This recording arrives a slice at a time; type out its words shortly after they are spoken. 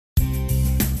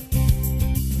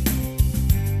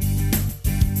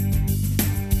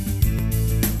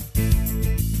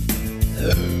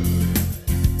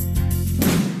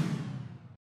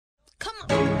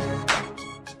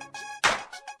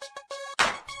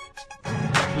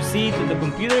proceed to the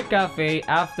computer cafe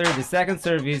after the second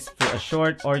service for a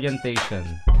short orientation.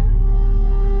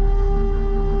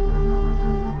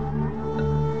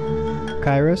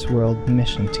 Kairos World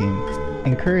Mission Team,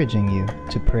 encouraging you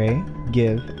to pray,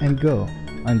 give, and go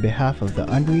on behalf of the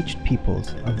unreached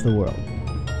peoples of the world.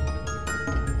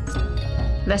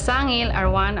 The Sangil are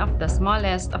one of the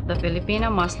smallest of the Filipino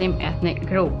Muslim ethnic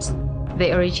groups.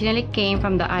 They originally came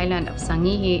from the island of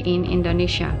Sangihe in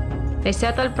Indonesia. They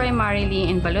settled primarily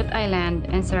in Balut Island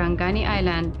and Sarangani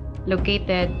Island,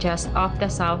 located just off the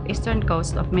southeastern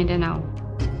coast of Mindanao.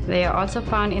 They are also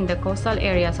found in the coastal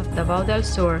areas of Davao del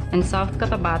Sur and South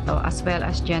Cotabato, as well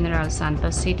as General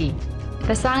Santos City.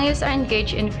 The Sangils are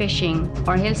engaged in fishing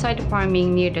or hillside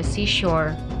farming near the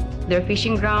seashore. Their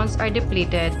fishing grounds are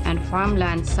depleted and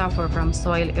farmlands suffer from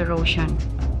soil erosion.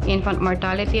 Infant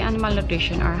mortality and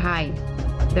malnutrition are high.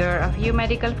 There are a few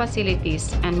medical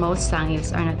facilities and most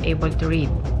Sangils are not able to read.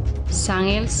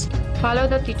 Sangils follow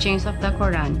the teachings of the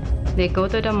Quran. They go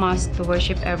to the mosque to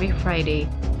worship every Friday,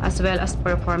 as well as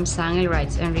perform Sangil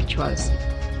rites and rituals.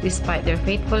 Despite their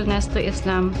faithfulness to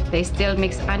Islam, they still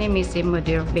mix animism with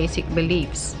their basic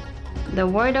beliefs. The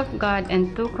Word of God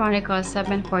in 2 Chronicles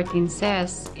 7:14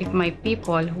 says, "If my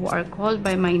people who are called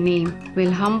by my name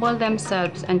will humble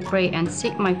themselves and pray and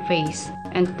seek my face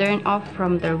and turn off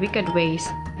from their wicked ways,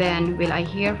 then will I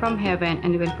hear from heaven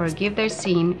and will forgive their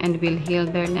sin and will heal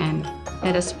their land."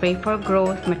 Let us pray for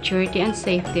growth, maturity, and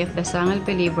safety of the Sangil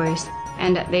believers,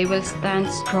 and that they will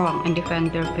stand strong and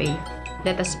defend their faith.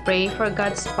 Let us pray for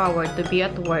God's power to be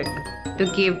at work, to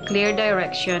give clear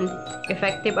direction,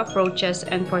 effective approaches,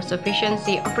 and for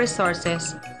sufficiency of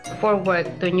resources for work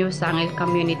to new Sangil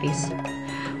communities.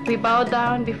 We bow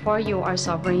down before you, our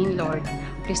sovereign Lord.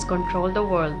 Please control the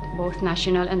world, both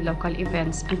national and local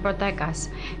events, and protect us,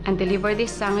 and deliver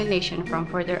this Sangil nation from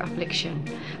further affliction.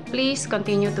 Please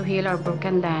continue to heal our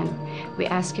broken land. We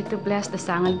ask you to bless the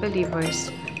Sangil believers.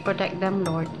 Protect them,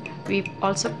 Lord. We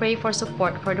also pray for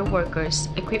support for the workers,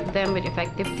 equip them with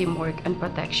effective teamwork and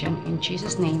protection. In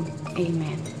Jesus' name,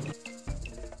 amen.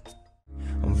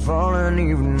 I'm falling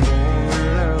even more in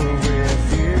love with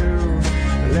you,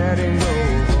 letting go